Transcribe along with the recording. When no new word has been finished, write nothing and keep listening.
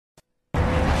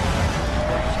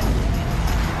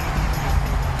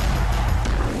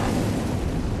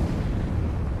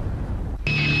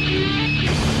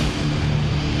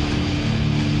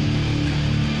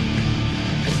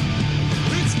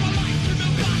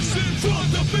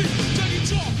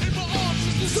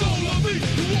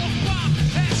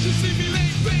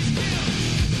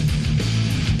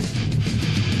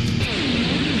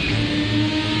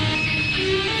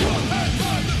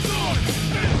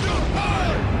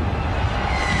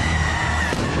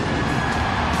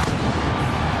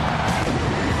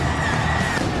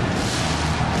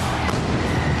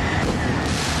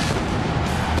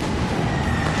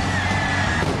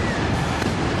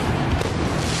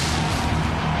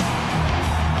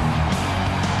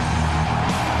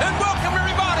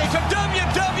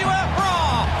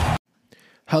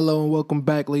Hello and welcome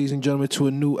back, ladies and gentlemen, to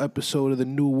a new episode of the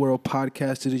New World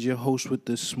Podcast. It is your host with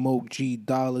the Smoke G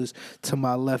Dollars. To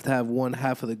my left, have one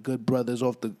half of the good brothers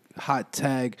off the hot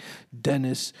tag,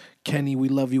 Dennis. Kenny, we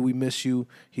love you, we miss you.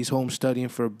 He's home studying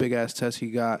for a big-ass test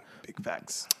he got. Big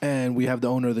facts. And we have the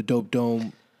owner of the Dope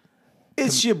Dome.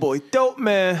 It's your boy, Dope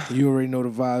Man. You already know the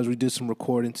vibes. We did some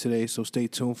recording today, so stay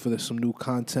tuned for some new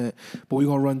content. But we're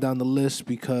going to run down the list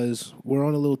because we're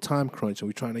on a little time crunch, and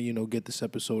we're trying to, get this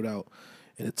episode out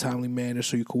in a timely manner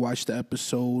so you could watch the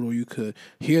episode or you could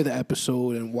hear the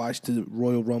episode and watch the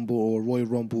Royal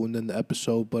Rumble and then the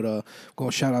episode. But I'm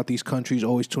going to shout out these countries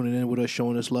always tuning in with us,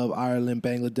 showing us love. Ireland,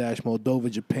 Bangladesh,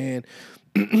 Moldova, Japan,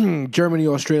 Germany,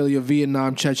 Australia,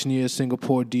 Vietnam, Chechnya,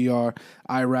 Singapore, DR,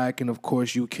 Iraq, and of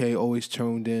course UK always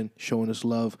tuned in, showing us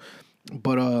love.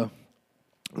 But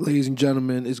ladies and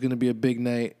gentlemen, it's going to be a big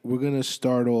night. We're going to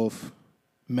start off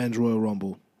Men's Royal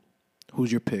Rumble.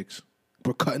 Who's your picks?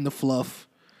 We're cutting the fluff.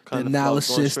 The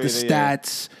analysis, the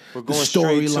stats, the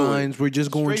storylines. We're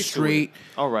just going straight.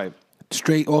 All right.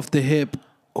 Straight off the hip.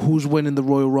 Who's winning the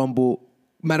Royal Rumble?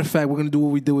 Matter of fact, we're going to do what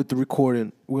we did with the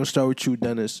recording. We're going to start with you,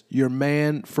 Dennis. Your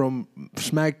man from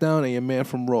SmackDown and your man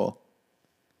from Raw.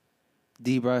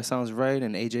 D-Bry sounds right,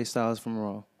 and AJ Styles from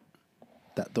Raw.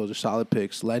 Those are solid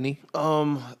picks. Lenny?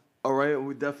 All right,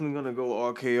 we're definitely going to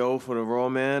go RKO for the Raw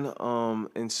man.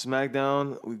 In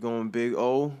SmackDown, we're going Big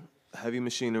O, Heavy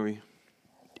Machinery.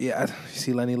 Yeah,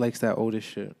 see, Lenny likes that oldest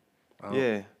shit.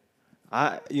 Yeah.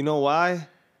 You know why?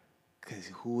 Because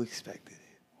who expected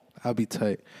it? I'll be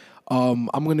tight. I'm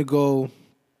gonna go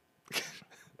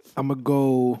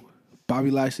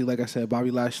Bobby Lashley. Like I said, Bobby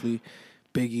Lashley,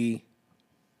 Biggie.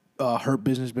 Hurt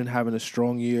Business been having a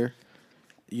strong year.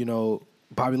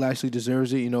 Bobby Lashley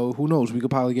deserves it. Who knows? We could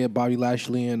probably get Bobby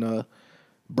Lashley and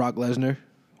Brock Lesnar,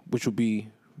 which will be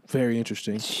very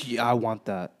interesting. Yeah, I want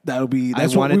that. That'll be.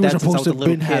 That's what we were supposed to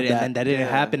been have that. And that didn't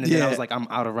happen. And then I was like, I'm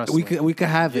out of wrestling. We could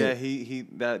have it.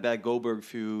 Yeah, that Goldberg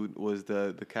feud was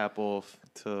the cap off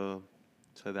to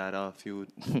that feud.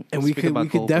 And we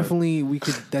could definitely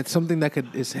that's something that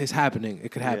is happening.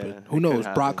 It could happen. Yeah, Who knows?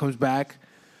 Brock comes back.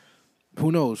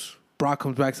 Who knows? Brock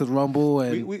comes back to the Rumble,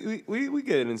 and we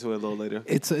get into it a little later.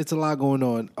 It's a lot going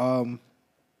on.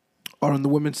 On the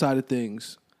women's side of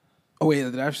things. Oh wait,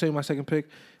 did I say my second pick?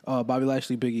 Bobby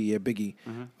Lashley, Biggie. Yeah, Biggie.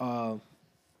 Mm-hmm.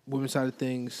 Women's side of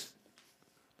things.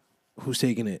 Who's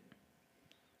taking it?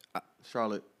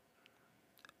 Charlotte.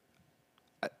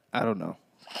 I don't know.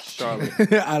 Charlotte.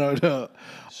 I don't know.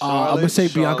 I'm gonna say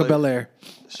Bianca Belair.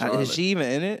 Is she even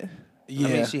in it? Yeah,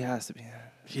 I mean, she has to be.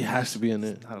 She has to be in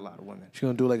it. Not a lot of women. She's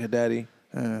gonna do like her daddy.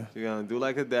 She's gonna do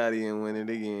like her daddy and win it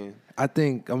again. I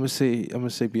think I'm gonna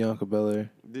say Bianca Belair.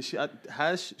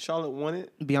 Has Charlotte won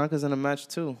it? Bianca's in a match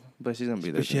too, but she's gonna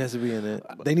be there. But she has to be in it.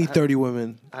 They need 30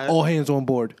 women. All hands on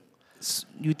board.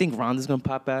 You think Ronda's gonna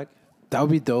pop back? That would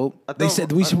be dope. They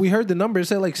said we heard the number. It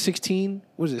said like 16.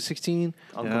 What is it? 16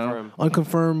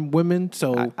 unconfirmed women.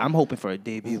 So I'm hoping for a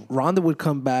debut. Ronda would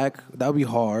come back. That would be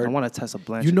hard. I want to test a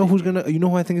Blanchard. You know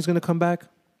who I think is gonna come back?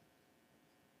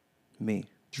 Me.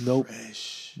 Nope.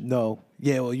 No.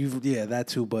 Yeah. Well, that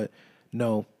too. But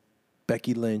no.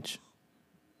 Becky Lynch.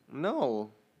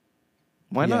 No.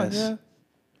 Why not? Yeah.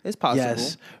 It's possible.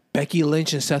 Yes. Becky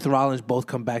Lynch and Seth Rollins both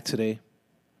come back today.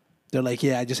 They're like,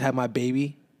 yeah, I just had my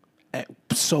baby.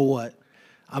 So what?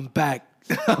 I'm back.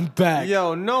 I'm back.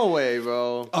 Yo, no way,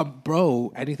 bro.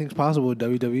 Bro, anything's possible with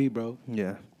WWE, bro.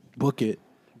 Yeah. Book it.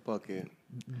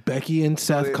 Becky and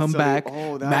Seth come back.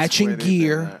 Matching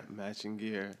gear. Matching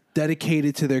gear.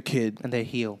 Dedicated to their kid. And they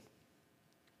heel.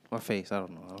 Or face, I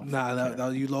don't know. Nah,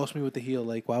 you lost me with the heel.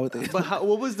 Like, why would they? But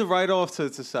what was the write-off to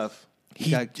Seth?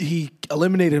 He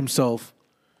eliminated himself.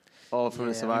 Oh, from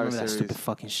the Survivor Series. That stupid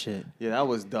fucking shit. Yeah, that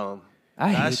was dumb. I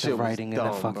hate the writing in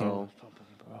that fucking. Bro.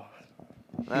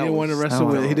 He didn't want to wrestle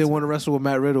with. He didn't want to wrestle with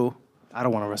Matt Riddle. I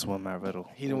don't want to wrestle with Matt Riddle.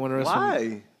 He didn't want to wrestle.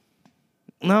 Why?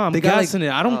 No, I'm guessing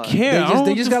it. I don't care.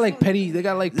 They just got like petty. They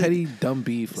got like petty dumb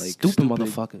beef. Like stupid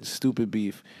motherfuckers. Stupid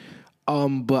beef. But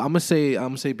I'm gonna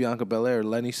say Bianca Belair.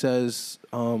 Lenny says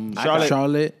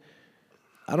Charlotte.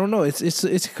 I don't know.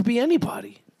 It could be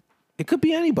anybody. It could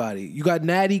be anybody. You got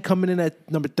Natty coming in at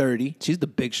number 30. She's the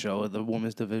big show of the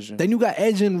women's division. Then you got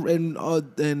Edge and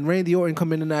Randy Orton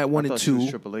coming in at 1 and 2. She was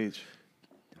Triple H.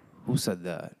 Who said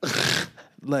that?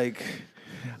 Like,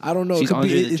 I don't know. She's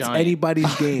it's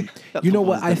anybody's game. You know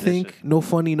what? I think, no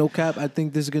funny, no cap, I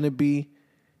think this is going to be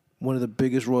one of the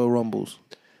biggest Royal Rumbles.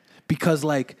 Because,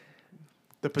 like,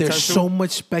 there's so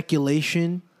much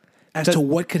speculation as to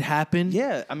what could happen.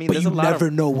 Yeah, I mean, but you never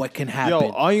know what can happen.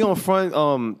 Yo, are you on front?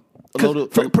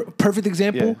 Perfect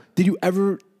example. Yeah. Did you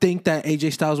ever think that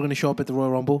AJ Styles was going to show up at the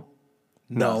Royal Rumble?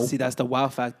 No. See, that's the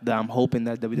wild fact that I'm hoping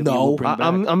that WWE No. will bring back.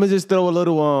 I'm gonna just throw a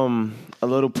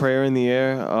little prayer in the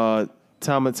air.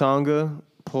 Tama Tonga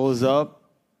pulls up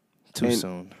Too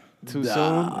soon. too soon.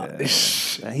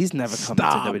 Yeah, he's never coming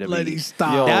Stop, to WWE. Lenny,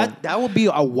 stop. Yo. That would be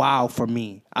a wow for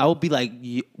me. I would be like,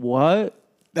 what?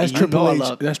 That's You Triple know I H.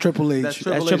 love- That's Triple H. That's That's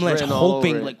Triple H Triple H written all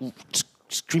hoping, over like it.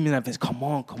 screaming at Vince, come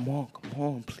on,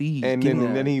 please. And give me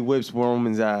then that." he whips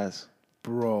Roman's ass.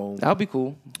 Bro. That would be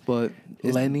cool, but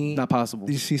it's Lenny, not possible.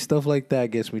 You see stuff like that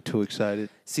gets me too excited.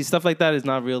 See, stuff like that is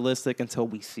not realistic until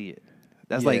we see it.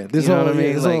 That's like, this you know all, what I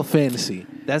mean? It's Like, all fantasy.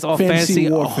 that's all fantasy fantasy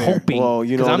warfare. hoping. Well,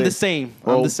 you know, because I'm they- the same.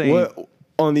 Well, I'm the same. we're-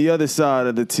 on the other side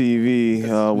of the TV,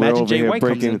 we're Magic over Jay here White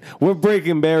comes breaking. in. We're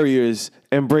breaking barriers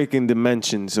and breaking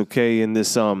dimensions. Okay, in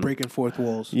this Breaking fourth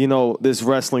walls. you know, this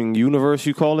wrestling universe.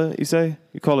 You call it?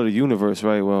 You call it a universe,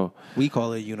 right? Well, We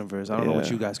call it a universe. I don't know what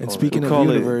Yeah. you guys call And it. speaking We of call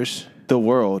it- universe, the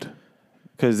world,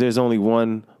 because there's only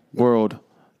one world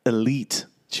elite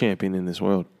champion in this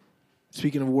world.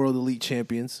 speaking of World Elite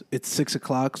Champions, it's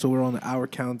 6:00, so we're on the hour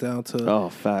countdown to Oh,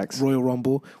 facts. Royal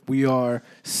Rumble. We are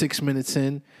 6 minutes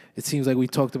in. It seems like we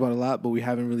talked about a lot, but we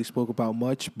haven't really spoke about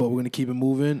much. But we're gonna keep it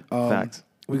moving. Facts.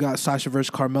 We got Sasha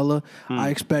versus Carmella. I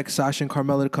expect Sasha and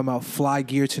Carmella to come out fly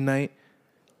gear tonight.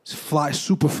 It's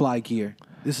super fly gear.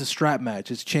 This is a strap match.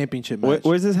 It's a championship match.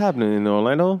 Where's this happening in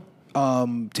Orlando?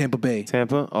 Tampa Bay.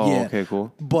 Tampa? Oh, Yeah. okay,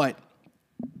 cool. But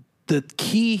the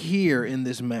key here in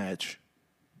this match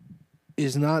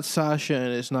is not Sasha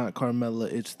and it's not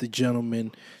Carmella. It's the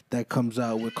gentleman that comes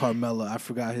out with Carmella. I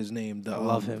forgot his name. I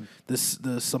love him. The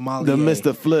Somali. The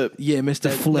Mr. Flip. Yeah,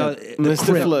 Mr. Flip. Mr.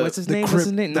 Crip. Flip. What's his The name? Crip, What's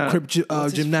his name? The Nah. Crip What's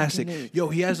his gymnastic. fucking name? Yo,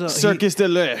 he has a Circus de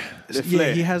Le.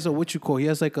 yeah, he has a what you call. He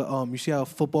has like a you see how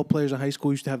football players in high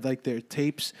school used to have like their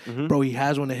tapes, bro. He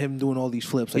has one of him doing all these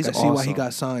flips. Like He's I see why he awesome.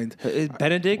 got signed. Is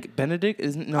Benedict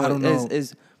is no. I don't know.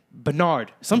 Is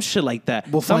Bernard, some shit like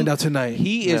that. We'll find out tonight.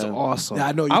 He is Yeah. awesome. Yeah,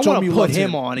 I know. You I told want me to you put loved him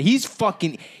him. on. He's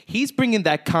bringing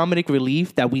that comedic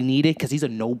relief that we needed because he's a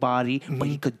nobody, but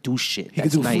he could do shit. He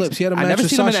That's could do nice. flips. He had a I match never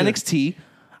with seen him in Sasha. NXT.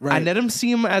 I Right. never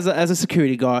see him as a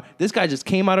security guard. This guy just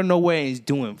came out of nowhere and he's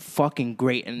doing fucking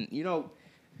great. And you know,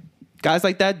 guys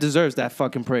like that deserves that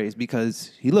fucking praise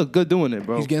because he looked good doing it,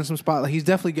 bro. He's getting some spotlight. He's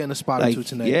definitely getting a spot or like, two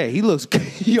tonight. yeah, he looks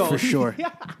yo For sure.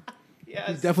 Yes.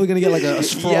 He's definitely gonna get like a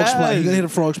frog splash. He's gonna hit a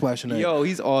frog splash tonight. Yo,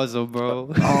 he's awesome, bro.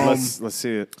 Let's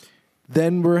see it.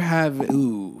 Then we're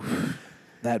having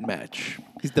that match.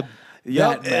 He's the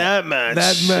Yup, that match.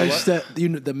 That match.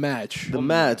 The match. The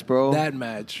match, bro. That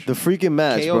match. The freaking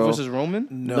match, KO bro. versus Roman.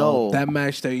 No. That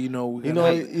match that You know, we you don't,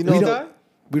 know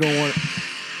we don't want.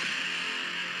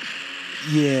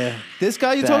 Yeah. This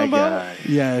guy you that talking about? guy.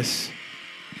 Yes.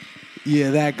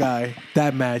 Yeah, that guy.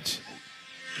 That match.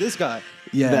 This guy.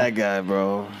 Yeah, That guy,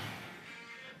 bro.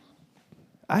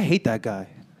 I hate that guy.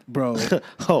 bro.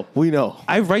 Oh, we know.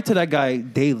 I write to that guy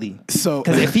daily. So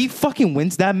Because if he fucking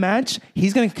wins that match,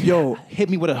 he's gonna hit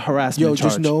me with a harassment charge.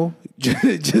 just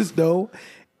know,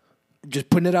 just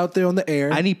putting it out there on the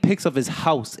air. I need pics of his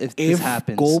house if this if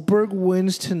happens. Goldberg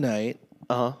wins tonight,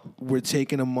 Uh huh. we're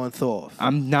taking a month off.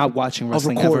 I'm not watching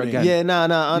wrestling ever recording. again. Yeah,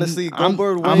 nah. Honestly, I'm-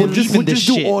 Goldberg I'm wins. leaving We'll this just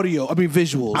do shit. audio. I mean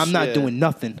visuals. I'm not Yeah. doing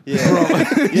nothing.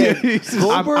 Yeah,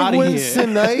 Goldberg outta wins here.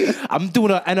 tonight. I'm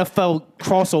doing an NFL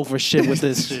crossover shit with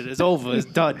this shit. It's over. It's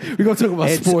done. We're gonna talk about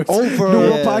It's sports. over. No,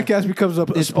 Yeah. our podcast becomes a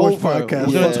It's sports over. podcast.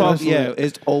 We're gonna Yeah. talk. Wrestling. Yeah,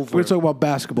 it's over. We're talking about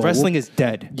basketball. Wrestling is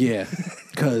dead. Yeah,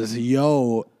 because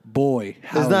boy,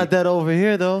 It's not that over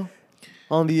here though.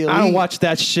 On the elite. I don't watch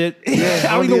that shit. I don't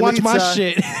on even the watch elite my side.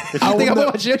 shit. You think I'm would gonna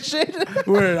not- watch your shit?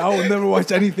 Word, I will never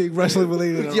watch anything wrestling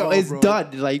related. At Yo, all, it's bro. done.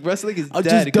 Like wrestling is I'll dead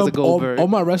just because of dump all Goldberg.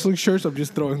 my wrestling shirts. I'm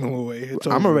just throwing them away. It's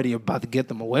I'm over. already about to get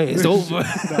them away. It's over. Nah,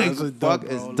 Like, it's done, fuck,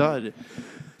 bro. it's done.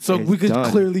 So It's we could done.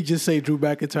 clearly just say Drew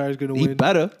McIntyre is going to He win.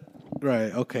 better.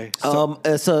 Right. Okay.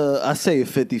 It's I say a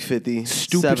 50-50.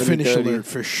 Stupid 70-30. finish alert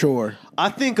for sure, I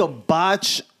think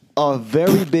a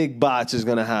very big botch is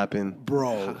gonna happen.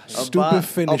 bro. A Stupid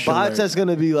finish A botch alert. that's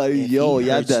gonna be like, yo, He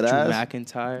yeah, hurts that Drew ass.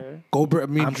 McIntyre. Goldberg. I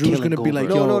mean, I'm Drew's killing going to be like,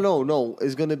 Goldberg. yo, No.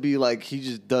 It's gonna be like he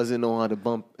just doesn't know how to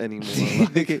bump anymore.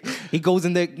 Like, He goes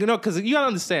in there, because you gotta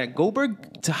understand,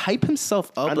 Goldberg to hype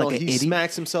himself up I know like an he idiot,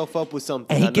 smacks himself up with something.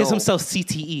 and he I gives know. himself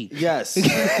CTE. Yes.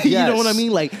 You know what I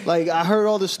mean? Like I heard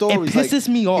all the stories. pisses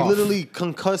me off He literally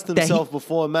concussed that he- himself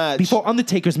before a match. before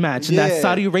Undertaker's match and that Yeah.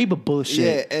 Saudi Arabia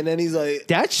bullshit. Yeah, and then he's like,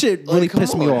 That shit really come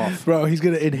pissed me on. off. bro, he's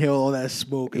going to inhale all that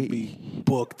smoke and be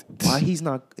booked. Why he's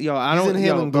not? Yo, I He's don't.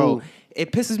 inhaling Yo, bro, glue.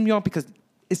 it pisses me off because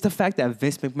it's the fact that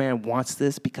Vince McMahon wants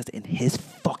this because in his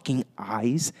fucking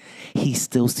eyes, he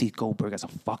still sees Goldberg as a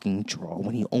fucking draw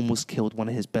when he almost killed one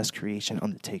of his best creation,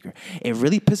 Undertaker. It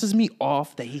really pisses me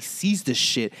off that he sees this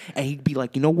shit and he'd be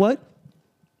like, you know what?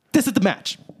 This is the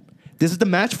match. This is the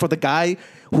match for the guy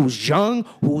who's young,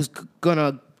 who's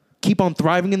gonna keep on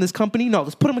thriving in this company. No,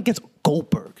 let's put him against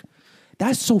Goldberg.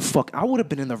 That's so I would have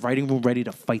been in the writing room ready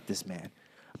to fight this man.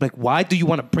 Like, why do you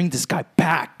want to bring this guy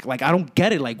back? Like, I don't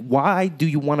get it. Like, why do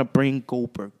you want to bring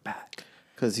Goldberg back?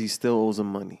 Because he still owes him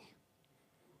money.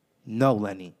 No,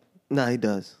 Lenny. Nah, he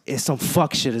does. It's some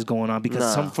fuck shit is going on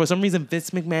because for some reason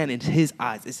Vince McMahon in his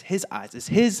eyes, it's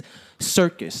his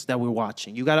circus that we're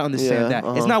watching. You got to understand that.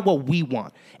 It's not what we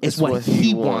want. It's what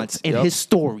he wants in his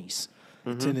stories.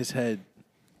 It's in his head.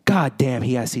 God damn,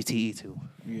 he has CTE too.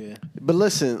 Yeah. But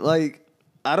listen, like,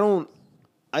 I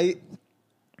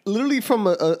literally from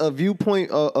a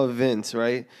viewpoint of Vince,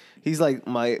 right? He's like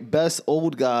my best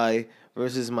old guy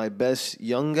versus my best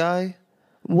young guy.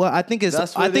 Well, I think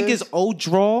it's old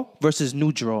draw versus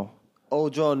new draw.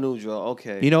 Old draw, new draw.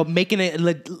 Okay. You know, making it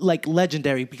like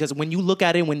legendary because when you look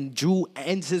at it, when Drew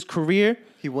ends his career,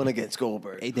 he won against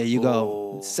Goldberg. Hey, there you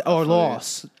go. Or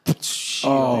lost.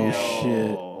 Oh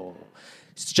shit.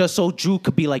 It's just so Drew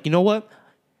could be like, you know what?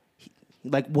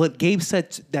 Like what Gabe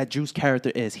said that Drew's character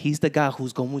is, he's the guy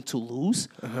who's going to lose,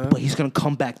 but he's going to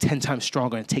come back 10 times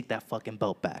stronger and take that fucking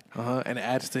belt back. And it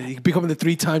adds to becoming the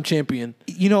 3-time champion.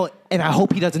 You know, and I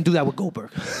hope he doesn't do that with Goldberg.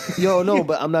 Yo, no,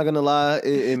 but I'm not gonna lie.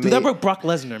 Do that with Brock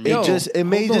Lesnar, man. It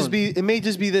may just be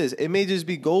this. It may just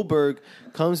be Goldberg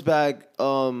comes back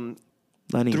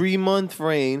 3-month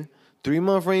reign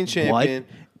champion. What?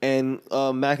 And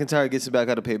McIntyre gets it back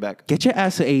out of payback. Get your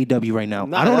ass to AEW right now.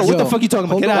 Nah, I don't know what the fuck you talking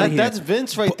about. Get out of here. That's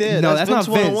Vince right there. No, that's not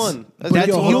Vince.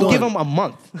 101. He'll give him a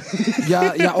month.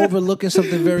 Y'all overlooking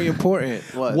something very important.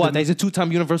 What? He's a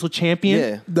 2-time Universal Champion?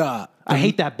 Yeah. Nah. I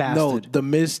hate that bastard. No, The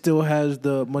Miz still has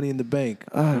the Money in the Bank.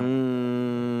 I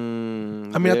mean,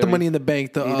 not the Money in the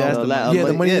Bank. The Money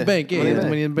in the Bank. Yeah, the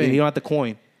Money in the Bank. You don't have the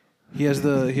coin. He has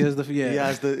the He has the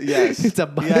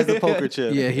poker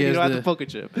chip. Yeah, You don't have the poker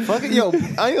chip. Fuck it, yo,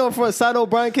 I ain't on front side of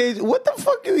Brian Cage. What the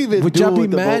fuck you even Would do y'all be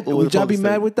with mad? the Would y'all be poker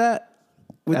mad stick? with that?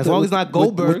 As long as it's not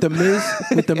Goldberg. With the Miz.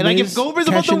 With the And Miz like if Goldberg's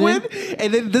about to cashing win, in?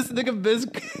 and then this nigga Miz,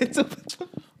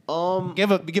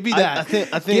 give me that. I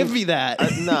think give me that.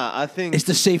 I think It's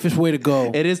the safest way to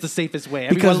go. It is the safest way.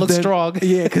 Everyone looks then- strong.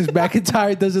 Yeah, because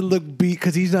McIntyre doesn't look beat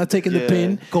because he's not taking the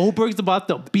pin. Goldberg's about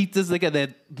to beat this nigga.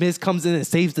 Then Miz comes in and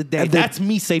saves the day. And then- That's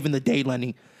me saving the day,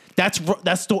 Lenny. That's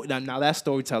story. Now that's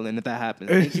storytelling. If that happens,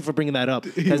 thank you for bringing that up.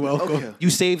 You're welcome. Okay. You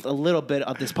saved a little bit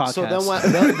of this podcast. So then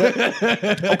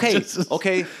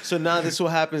okay. So now this is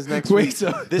what happens next Wait, week.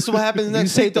 so- This is what happens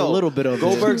next week. saved a though. little bit of it.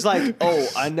 Goldberg's like, oh,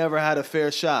 I never had a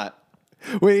fair shot.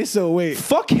 Wait.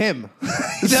 Fuck him.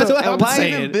 That's So- what I'm And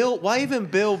saying. why even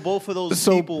build both of those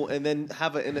So- people and then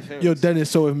have an interference? Yo, Dennis,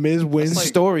 so if Miz wins... like-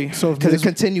 Story. So if Because it Miz,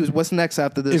 continues. What's next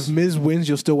after this? if Miz wins,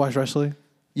 you'll still watch wrestling?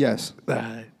 yes.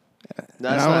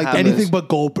 That's I don't not like how it Anything is. but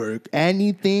Goldberg.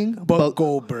 Anything But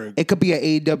Goldberg. It could be an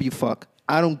AEW fuck.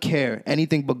 I don't care.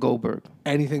 Anything but Goldberg.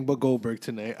 Anything but Goldberg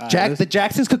tonight. All right, The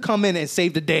Jacksons could come in and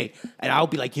save the day, and I'll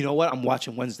be like, you know what? I'm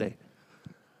watching Wednesday.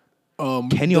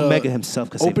 Kenny the Omega himself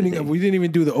could save the day. We didn't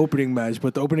even do the opening match,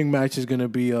 but the opening match is gonna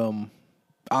be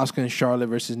Asuka and Charlotte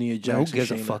versus Nia Who Jax.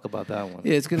 gives a Shayna. fuck about that one?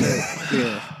 Yeah, it's gonna.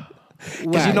 Yeah.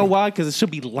 Because you know why? Because it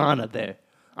should be Lana there.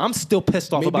 I'm still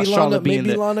pissed off Maybe about Lana- Charlotte being maybe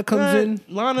there. Lana comes in.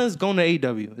 Lana's going to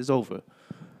AEW. It's over.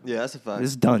 Yeah, that's a fact.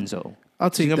 It's done, so. I'll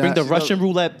take She's going to bring that. the Russian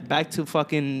roulette back to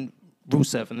fucking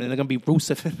Rusev, and then they're going to be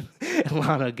Rusev and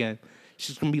Lana again.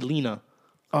 She's going to be Lena.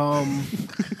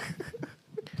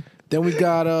 Then we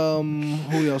got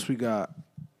who else we got?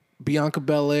 Bianca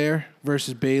Belair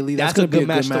versus Bailey. That's gonna a be good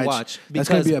match to watch. That's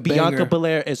gonna Because be a Bianca banger.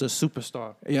 Belair is a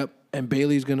superstar. Yep, and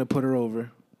Bailey's gonna put her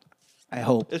over. I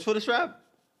hope. It's for the strap.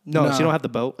 No, Nah. she don't have the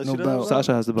belt. She No doesn't belt. have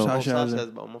Sasha has the belt. Sasha Sasha has it. has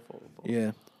about my phone.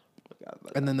 Yeah,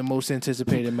 and then the most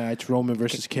anticipated match: Roman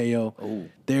versus KO. Oh.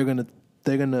 They're gonna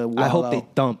I wild hope out. they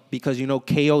dump because you know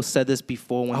KO said this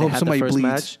before when I they hope had the somebody first bleeds.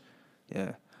 match.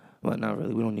 Yeah, well, not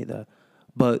really. We don't need that.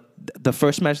 But the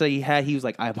first match that he had, he was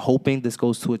like, "I'm hoping this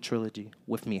goes to a trilogy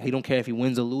with me. He don't care if he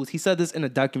wins or lose." He said this in a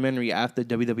documentary after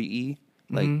WWE.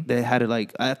 Like they had it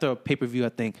like after a pay per view, I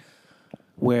think,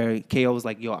 where KO was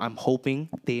like, "Yo, I'm hoping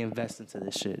they invest into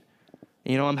this shit."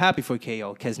 You know, I'm happy for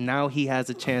KO because now he has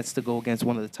a chance to go against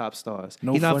one of the top stars.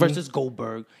 No He's not funny. versus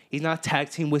Goldberg. He's not tag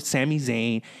team with Sami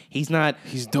Zayn. He's not.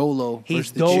 He's Dolo. He's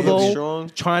versus the Chiefs. Dolo Strong.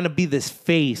 trying to be this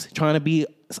face, trying to be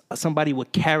somebody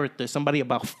with character, somebody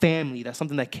about family. That's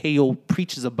something that KO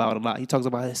preaches about a lot. He talks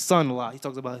about his son a lot. He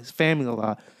talks about his family a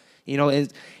lot. You know,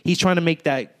 and he's trying to make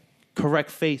that correct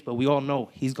face, but we all know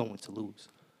he's going to lose.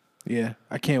 Yeah,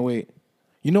 I can't wait.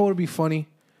 You know what would be funny?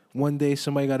 One day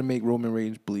somebody got to make Roman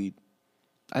Reigns bleed.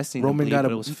 I seen Roman Roman got got a-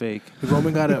 but it was fake.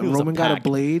 Roman got a It was a Roman got a pack.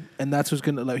 blade, and that's what's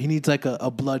gonna like. He needs like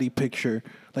a bloody picture,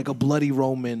 like a bloody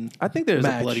Roman. I think there's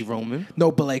match. a bloody Roman.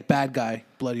 No, but like bad guy,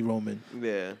 bloody Roman.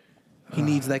 Yeah. He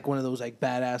needs like one of those like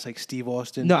badass like Steve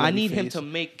Austin. No, I bloody need him face. to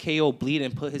make KO bleed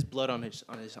and put his blood on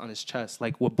his chest,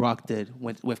 like what Brock did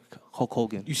with Hulk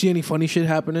Hogan. You see any funny shit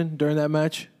happening during that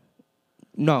match?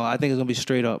 No, I think it's gonna be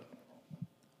straight up.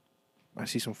 I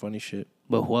see some funny shit.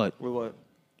 But what? With what?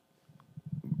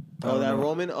 I Oh, don't that know.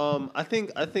 Roman. I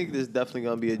think there's definitely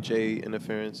gonna be a Jay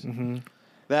interference.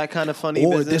 That kind of funny.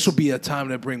 Or business. this will be a time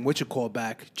to bring Whatchamacallit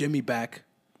back, Jimmy back.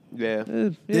 Yeah.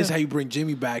 This is how you bring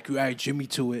Jimmy back. You add Jimmy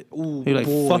to it. Ooh, You're like,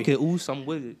 boy. fuck it, ooh, I'm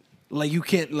with it. Like you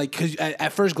can't like because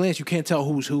at first glance you can't tell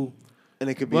who's who. And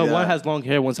it could be Well, that. one has long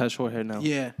hair, one has short hair now.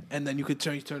 Yeah, and then you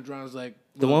turn around it's like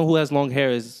The one who has long hair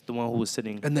is the one who was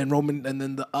sitting. and then Roman, and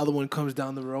then the other one comes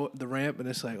down the ramp, and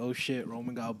it's like, oh shit,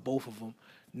 Roman got both of them.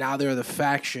 Now they're the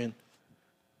faction.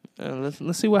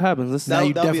 Let's see what happens. Let's Now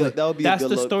you That would definitely- be a That's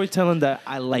good the look. storytelling that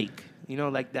I like. You know,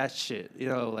 like that shit. You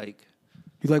know, like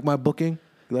You like my booking?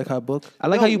 You like how I book? I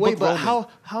like No, how you wait, book but Roman.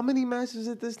 how many matches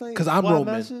at this night? 'Cause I'm Squad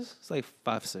Roman. Matches? It's like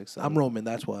 5, 6. I'm Roman.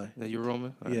 That's why. Yeah, you're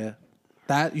Roman. All right. Yeah,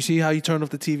 that you see how you turn off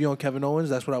the TV on Kevin Owens?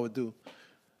 That's what I would do.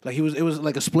 Like it was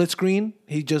like a split screen.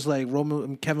 He just like Roman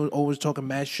and Kevin Owens talking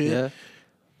mad shit. Yeah.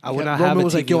 I would Roman not have a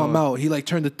was like, TV "Yo, on. I'm out." He like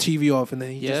turned the TV off, and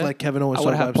then he Yeah. just like Kevin Owens. I would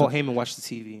talking have about Paul himself. Heyman watch the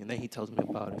TV, and then he tells me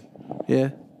about it. Yeah.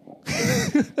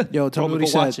 Yo, tell me Roman, what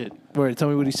he go watch said. it. Word, tell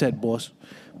me what he said, boss.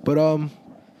 But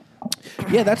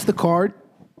yeah, that's the card.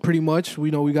 Pretty much,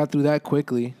 we know we got through that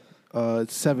quickly.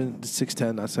 It's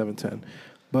 6:10, not 7:10.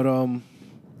 But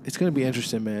it's gonna be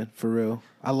interesting, man. For real.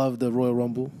 I love the Royal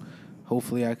Rumble.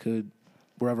 Hopefully, I could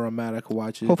wherever I'm at, I could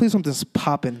watch it. Hopefully something's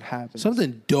popping happens.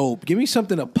 Something dope. Give me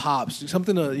something to pop.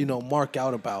 Something to mark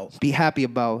out about. Be happy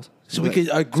about. So we could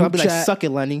our So I'll group be like, chat. suck it,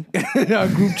 Lenny. Our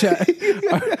group chat.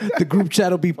 The group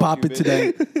chat will be popping bitch.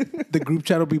 today. The group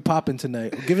chat will be popping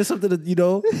tonight. Give us something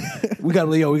to we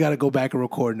gotta go back and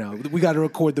record now. We gotta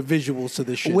record the visuals to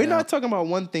this shit. We're now. not talking about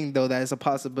one thing though that is a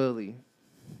possibility.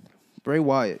 Bray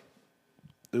Wyatt.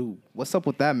 Dude, What's up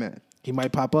with that man? he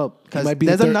might pop up. He Because might be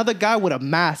there's the third- another guy with a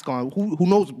mask on. Who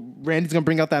knows? Randy's gonna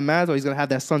bring out that mask, or he's gonna have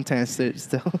that suntan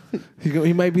still.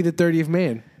 He might be the 30th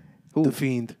man. Who? The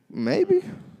Fiend. Maybe.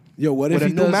 Yo, what With if a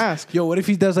he new does? mask. Yo, what if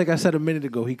he does like I said a minute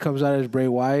ago? He comes out as Bray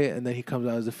Wyatt and then he comes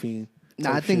out as the Fiend.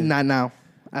 Nah, I Type think shit. not now.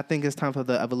 I think it's time for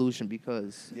the evolution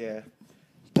because Yeah.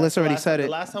 Bliss already said The it.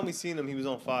 last time we seen him, he was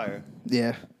on fire.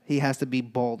 Yeah, he has to be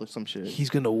bald or some shit. He's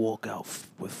gonna walk out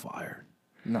with fire.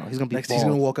 No, he's gonna be Next, bald. he's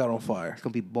gonna walk out on fire. He's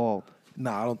gonna be bald.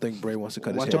 Nah, I don't think Bray wants to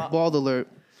cut his Watch hair. a bald alert.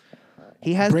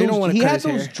 He has Bray don't wanna cut his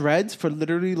those hair. dreads for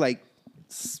literally like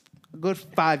a good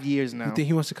 5 years now. You think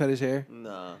he wants to cut his hair?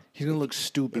 Nah. He's gonna look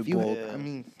stupid If you, bald. Yeah. I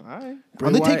mean, all right. Bray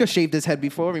Undertaker Wyatt- shaved his head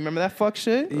before. Remember that fuck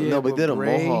shit? Yeah, no, but but did a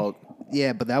Bray- mohawk.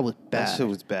 Yeah, but that was bad. That shit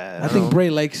was bad. I think Bray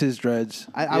likes his dreads.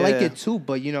 I like Yeah. it too,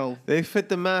 but you know, They fit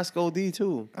the mask OD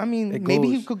too. I mean, It maybe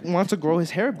he goes. wants to grow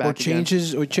his hair back Or change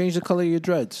the color of your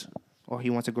dreads. or he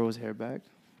wants to grow his hair back.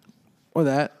 Or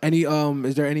that. Any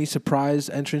is there any surprise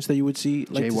entrance that you would see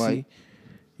like Jay to White. see?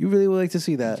 You really would like to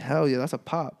see that. Hell yeah, that's a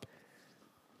pop.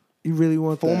 You really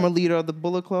want Former that. leader of the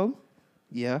Bullet Club.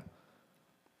 Yeah,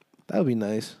 That would be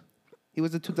nice. he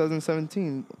was the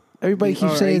 2017. Everybody Or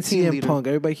keeps saying 18 CM leader. Punk.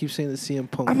 Everybody keeps saying the CM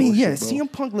Punk. I mean, yeah, bullshit, bro.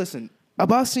 CM Punk. Listen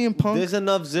about CM Punk. There's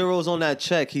enough zeros on that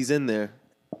check. He's in there.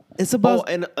 It's Oh, about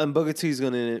and Booker T's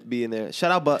gonna be in there.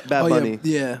 Shout out Bad Oh, yeah, Bunny.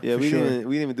 yeah, yeah. for We sure.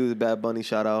 didn't even do the Bad Bunny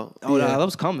shout out. oh, yeah. that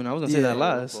was coming. I was gonna say that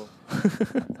last.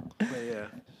 But yeah.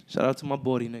 Shout out to my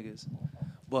body niggas.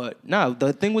 But nah,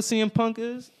 the thing with CM Punk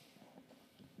is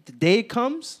the day it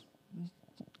comes,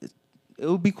 it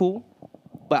will be cool.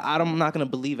 But I'm not gonna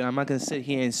believe it. I'm not gonna sit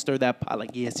here and stir that pot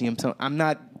like, yeah, CM Punk. I'm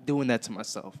not doing that to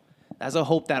myself. That's a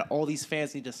hope that all these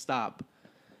fans need to stop.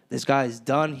 This guy is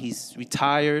done. He's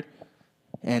retired.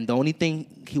 And the only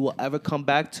thing he will ever come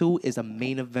back to is a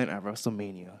main event at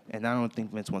WrestleMania. And I don't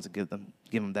think Vince wants to give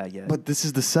him that yet. But this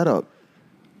is the setup.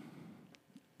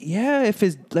 Yeah, if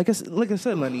it's like I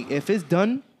said, Lenny, if it's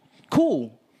done,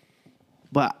 cool.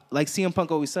 But like CM Punk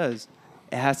always says,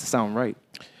 it has to sound right.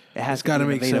 It has It's to gotta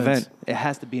be in make a main sense. event. It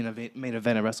has to be in a main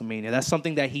event at WrestleMania. That's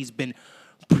something that he's been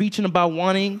preaching about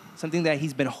wanting. Something that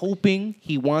he's been hoping.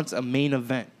 He wants a main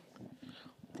event.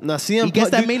 Now CM He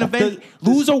gets Punk, that main event,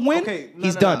 lose or win,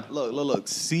 he's done. Look.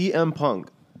 CM Punk.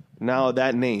 Now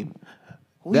that name.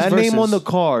 Who's That name on the versus?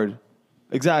 card.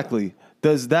 Exactly.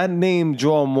 Does that name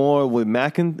draw more with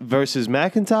versus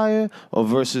McIntyre or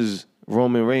versus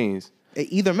Roman Reigns?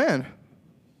 Either man.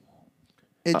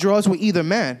 It draws with either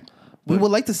man. We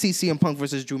would like to see CM Punk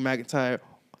versus Drew McIntyre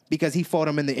because he fought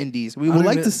him in the Indies. We I would don't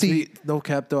like even- to see. No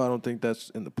cap though. I don't think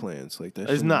that's in the plans. Like that.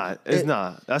 It's not. It's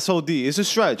not. That's OD. It's a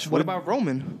stretch. What about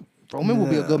Roman? Roman will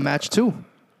be a good match too,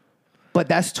 but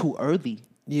that's too early.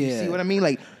 You Yeah. see what I mean?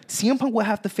 Like CM Punk will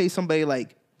have to face somebody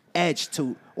like Edge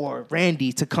or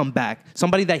Randy to come back.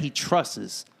 Somebody that he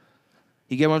trusts.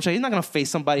 You get what I'm saying? He's not gonna face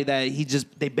somebody that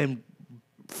they've been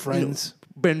friends?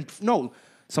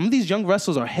 Some of these young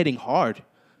wrestlers are hitting hard.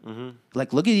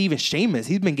 Like look at even Sheamus.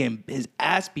 He's been getting his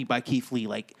ass beat by Keith Lee.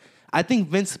 Like I think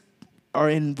Vince are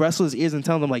in wrestlers' ears and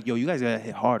telling them like, yo, you guys gotta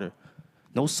hit harder.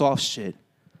 No soft shit.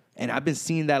 And I've been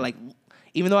seeing that like,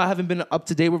 even though I haven't been up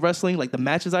to date with wrestling, like the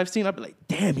matches I've seen, I've been like,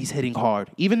 damn, he's hitting hard.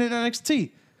 Even in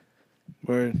NXT.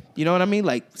 Word. You know what I mean?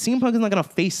 Like CM Punk is not gonna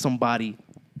face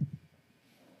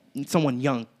someone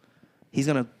young. He's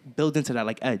gonna build into that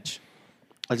like Edge.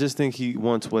 I just think he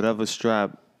wants whatever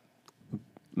strap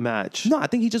match. No, I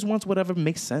think he just wants whatever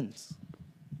makes sense.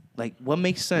 Like what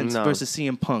makes sense No. versus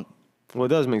CM Punk? Well, it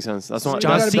does make sense. That's why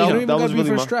John that's- Cena. That was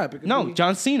really my. strap. It could No, be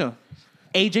John Cena,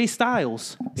 AJ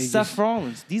Styles, Seth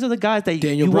Rollins. These are the guys that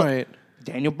Daniel you want- Bryan.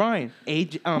 Daniel Bryan,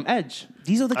 Edge.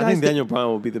 These are the guys. I think that- Daniel Bryan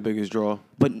will be the biggest draw.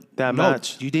 But that no,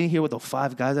 match. You didn't hear what the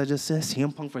 5 guys I just said?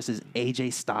 CM Punk versus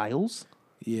AJ Styles?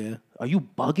 Yeah. Are you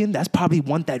bugging? That's probably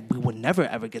one that we would never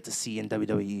ever get to see in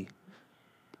WWE.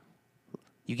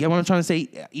 You get what I'm trying to say?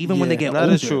 Even when they Yeah, get that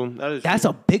older. is true. That is that's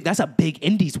true. a big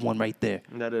Indies one right there.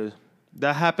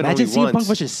 That happened Imagine only CM once. Punk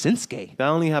versus Shinsuke That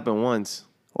only happened once.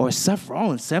 or Seth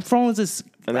Rollins. Seth Rollins is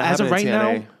And that as of right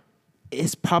happened in now TNA.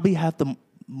 is probably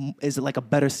is like a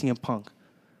better CM Punk.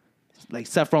 Like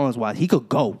Seth Rollins wise, he could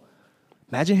go.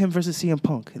 Imagine him versus CM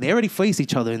Punk. They already faced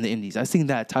each other in the Indies. I've seen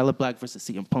that Tyler Black versus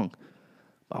CM Punk.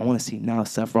 But I want to see now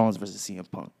Seth Rollins versus CM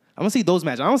Punk. I want to see those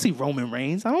matches. I don't see Roman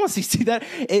Reigns. I don't want to see that.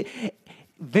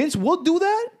 Vince will do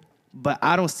that, but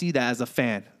I don't see that as a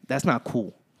fan. That's not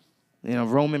cool. You know,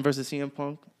 Roman versus CM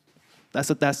Punk.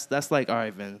 That's like, all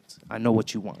right, Vince, I know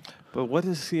what you want. But what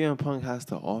does CM Punk has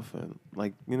to offer?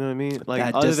 Like, you know what I mean? Like,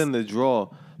 That other just- than the draw.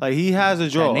 Like, he has a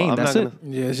draw. That name, I'm that's not it.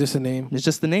 gonna- Yeah, it's just a name. It's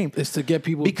just the name. It's to get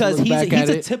people Because to look back he's at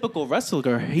a it. typical wrestler.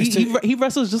 It's He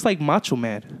wrestles just like Macho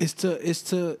Man. It's to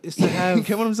You have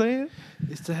get what I'm saying?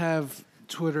 it's to have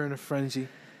Twitter in a frenzy.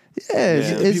 Yeah,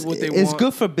 Give people what they it's want.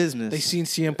 good for business. They seen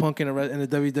CM Punk in the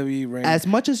WWE ring. As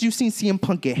much as you've seen CM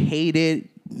Punk get hated,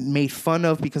 made fun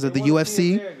of because of the wanna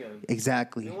see him UFC, there again.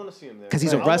 exactly. I want to see him there. Because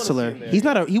he's I a wanna see wrestler. him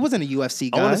there. He wasn't a UFC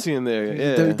guy. I want to see him there.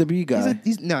 Yeah. WWE guy.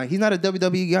 He's not a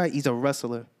WWE guy. He's a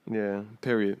wrestler. Yeah.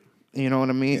 Period. You know what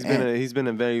I mean? He's been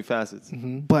in very facets.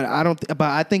 But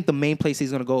I think the main place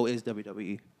he's gonna go is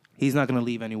WWE. He's not gonna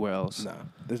leave anywhere else. Nah,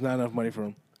 there's not enough money for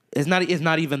him. It's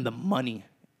not even the money.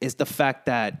 It's the fact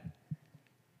that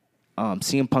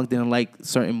CM Punk didn't like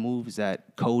certain moves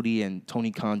that Cody and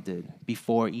Tony Khan did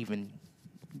before even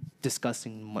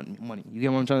discussing money. You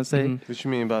get what I'm trying to say? What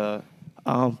you mean by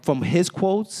that? From his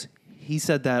quotes, he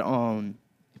said that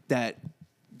that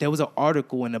there was an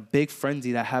article and a big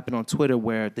frenzy that happened on Twitter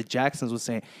where the Jacksons was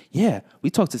saying, "Yeah,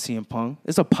 we talked to CM Punk.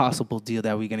 It's a possible deal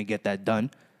that we're gonna get that done."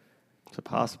 It's a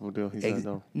possible deal, he said,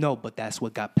 though. No, but that's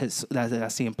what got pissed. That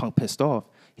CM Punk pissed off.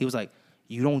 He was like,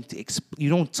 "You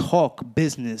don't talk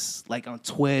business like on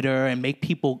Twitter and make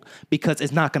people because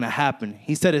it's not gonna happen."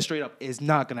 He said it straight up. It's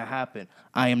not gonna happen.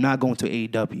 I am not going to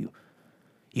AEW.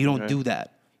 You don't do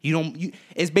that.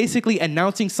 It's basically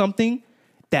announcing something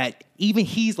that even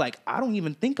he's like, I don't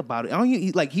even think about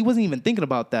it. He wasn't even thinking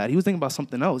about that. He was thinking about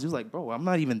something else. He was like, bro, I'm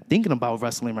not even thinking about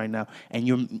wrestling right now.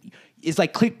 And it's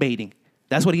like clickbaiting.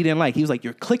 That's what he didn't like. He was like,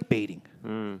 you're clickbaiting.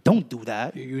 Don't do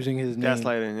that. You're using his name.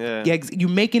 Gaslighting, yeah. Yeah, you're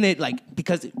making it like,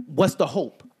 because what's the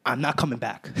hope? I'm not coming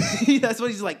back. That's what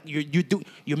he's like.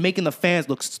 You're making the fans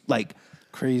look like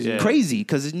Crazy. Yeah. crazy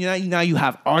because now you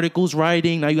have articles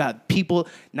writing. Now you have people.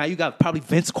 Now you got probably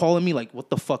Vince calling me like, what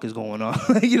the fuck is going on?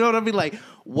 You know what I mean? Like,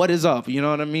 what is up? You know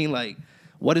what I mean? Like,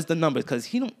 what is the number? Because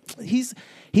he's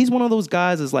one of those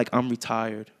guys is like, I'm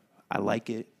retired. I like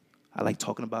it. I like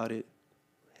talking about it.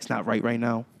 It's not right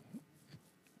now.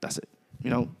 That's it. You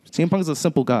know, CM Punk's a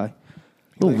simple guy.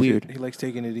 A little weird. He likes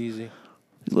taking it easy.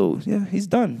 He's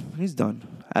done. He's done.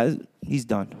 He's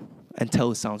done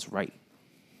until it sounds right.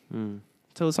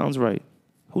 Until it sounds right.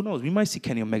 Who knows? We might see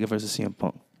Kenny Omega versus CM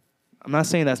Punk. I'm not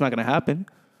saying that's not gonna happen.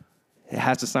 It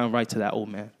has to sound right to that old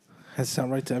man. Has to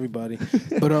sound right to everybody.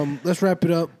 But let's wrap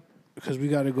it up because we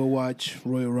got to go watch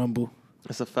Royal Rumble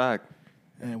That's a fact.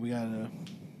 and we got to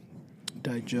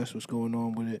digest what's going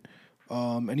on with it.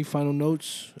 Any final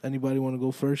notes? Anybody want to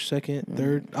go first, second,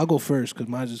 third? I'll go first because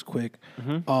mine's just quick.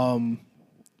 I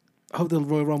hope the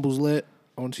Royal Rumble's lit.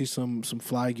 I want to see some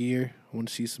fly gear. I want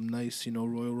to see some nice,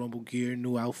 Royal Rumble gear,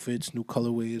 new outfits, new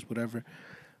colorways, whatever.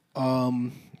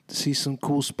 see some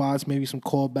cool spots, maybe some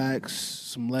callbacks,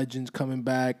 some legends coming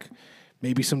back,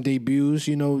 maybe some debuts.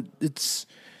 You know, it's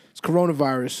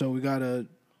coronavirus, so we gotta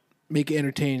make it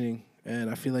entertaining. And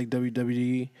I feel like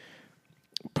WWE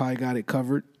probably got it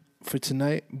covered for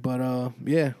tonight. But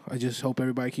yeah, I just hope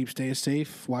everybody keeps staying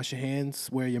safe. Wash your hands,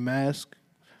 wear your mask,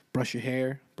 brush your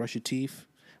hair, brush your teeth,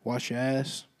 wash your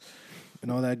ass,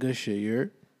 and all that good shit. You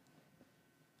heard?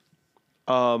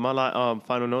 My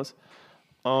final notes.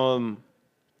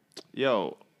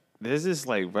 Yo, there's this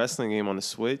like wrestling game on the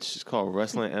Switch. It's called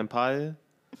Wrestling Empire.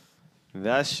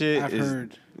 That shit I've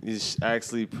heard. is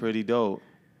actually pretty dope.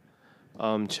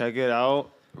 Check it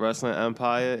out. Wrestling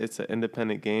Empire. It's an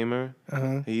independent gamer.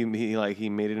 He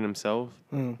made it himself.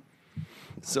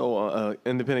 So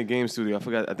independent game studio. I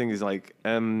forgot. I think it's like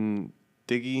M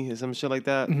Diggy or some shit like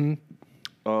that.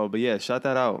 But yeah, shout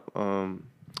that out.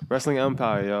 Wrestling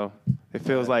Empire, yo. It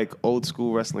feels like old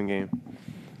school wrestling game.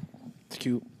 It's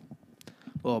cute.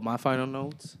 Well, my final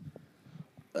notes.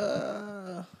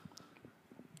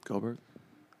 Goldberg.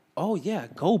 Oh yeah,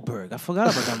 Goldberg. I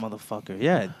forgot about that motherfucker.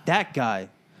 Yeah, that guy.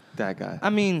 That guy. I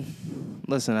mean,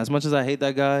 listen, as much as I hate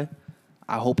that guy,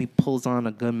 I hope he pulls on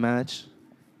a good match,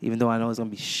 even though I know it's going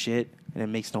to be shit and it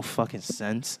makes no fucking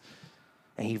sense.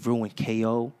 And he ruined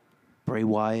KO, Bray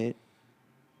Wyatt,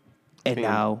 and Fiend.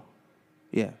 now,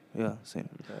 same.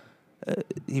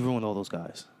 He ruined all those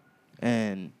guys.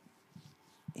 And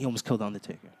he almost killed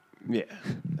Undertaker. Yeah,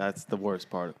 that's the worst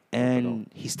part. And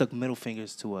he stuck middle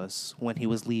fingers to us when he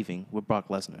was leaving with Brock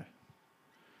Lesnar.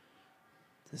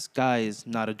 This guy is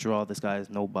not a draw. This guy is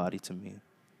nobody to me.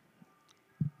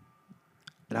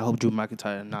 And I hope Drew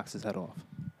McIntyre knocks his head off.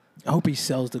 I hope he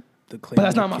sells the Claymore. But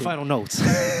that's not my kick. final notes.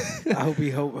 I hope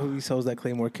he sells that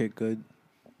Claymore kick good.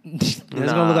 It's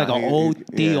gonna look like an old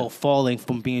Theo falling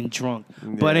from being drunk.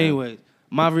 But Yeah. anyway,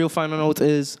 my real final note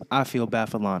is I feel bad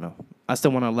for Lana. I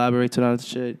still want to elaborate to that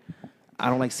shit. I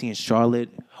don't like seeing Charlotte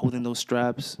holding those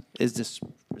straps. It's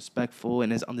disrespectful,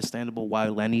 and it's understandable why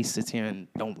Lenny sits here and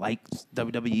don't like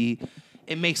WWE.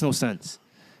 It makes no sense.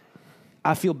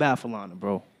 I feel bad for Lana,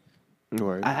 bro.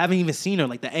 Word. I haven't even seen her.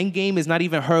 Like the end game is not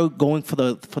even her going for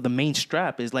the main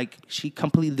strap. It's like she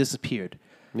completely disappeared.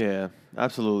 Yeah,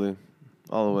 absolutely.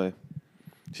 All the way.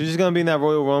 She's just gonna be in that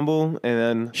Royal Rumble, and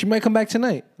then She might come back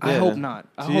tonight. I Yeah. hope not.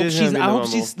 I She hope is gonna she's. be in I the hope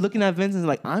Rumble. she's looking at Vince and is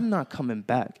like, I'm not coming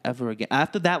back ever again.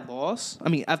 After that loss, I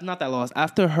mean, not that loss.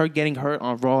 After her getting hurt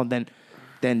on Raw, and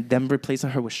then them replacing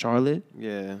her with Charlotte.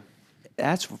 yeah,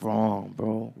 That's wrong,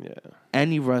 bro. yeah,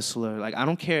 Any wrestler, like I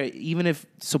don't care. Even if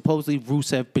supposedly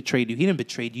Rusev betrayed you, he didn't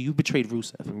betray you. You betrayed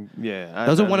Rusev. yeah.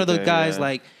 Those are one of the those guys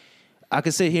like. I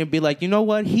could sit here and be like, you know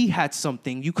what? He had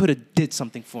something. You could have did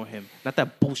something for him. Not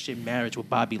that bullshit marriage with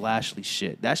Bobby Lashley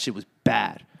shit. That shit was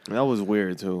bad. That was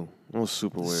weird too. It was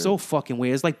super weird. So fucking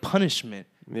weird. It's like punishment.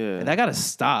 Yeah. And that gotta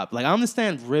stop. Like I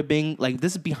understand ribbing. Like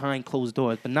this is behind closed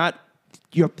doors, but not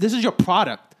your. This is your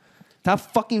product. Stop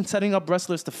fucking setting up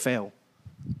wrestlers to fail.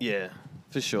 yeah,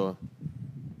 for sure.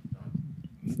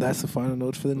 That's the final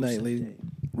notes for the night, lady.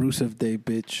 Rusev Day,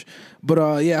 bitch.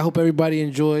 But yeah, I hope everybody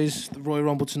enjoys the Royal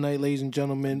Rumble tonight, ladies and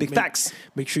gentlemen. Big facts.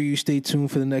 Make sure you stay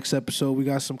tuned for the next episode. We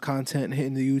got some content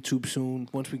hitting the YouTube soon.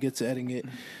 Once we get to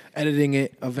editing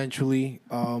it eventually.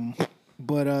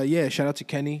 But yeah, shout out to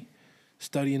Kenny,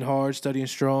 studying hard, studying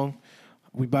strong.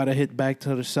 We about to hit back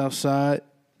to the south side,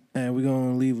 and we're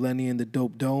gonna leave Lenny in the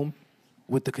Dope Dome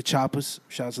with the cachapas.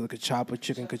 Shout out to the cachapa,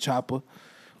 chicken cachapa.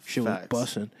 Shit was Facts.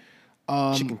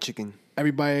 bussin'. Chicken.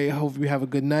 Everybody, I hope you have a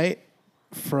good night.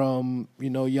 From,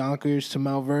 Yonkers to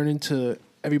Mount Vernon to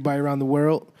everybody around the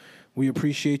world. We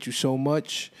appreciate you so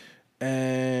much.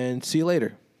 And see you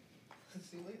later.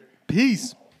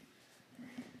 Peace.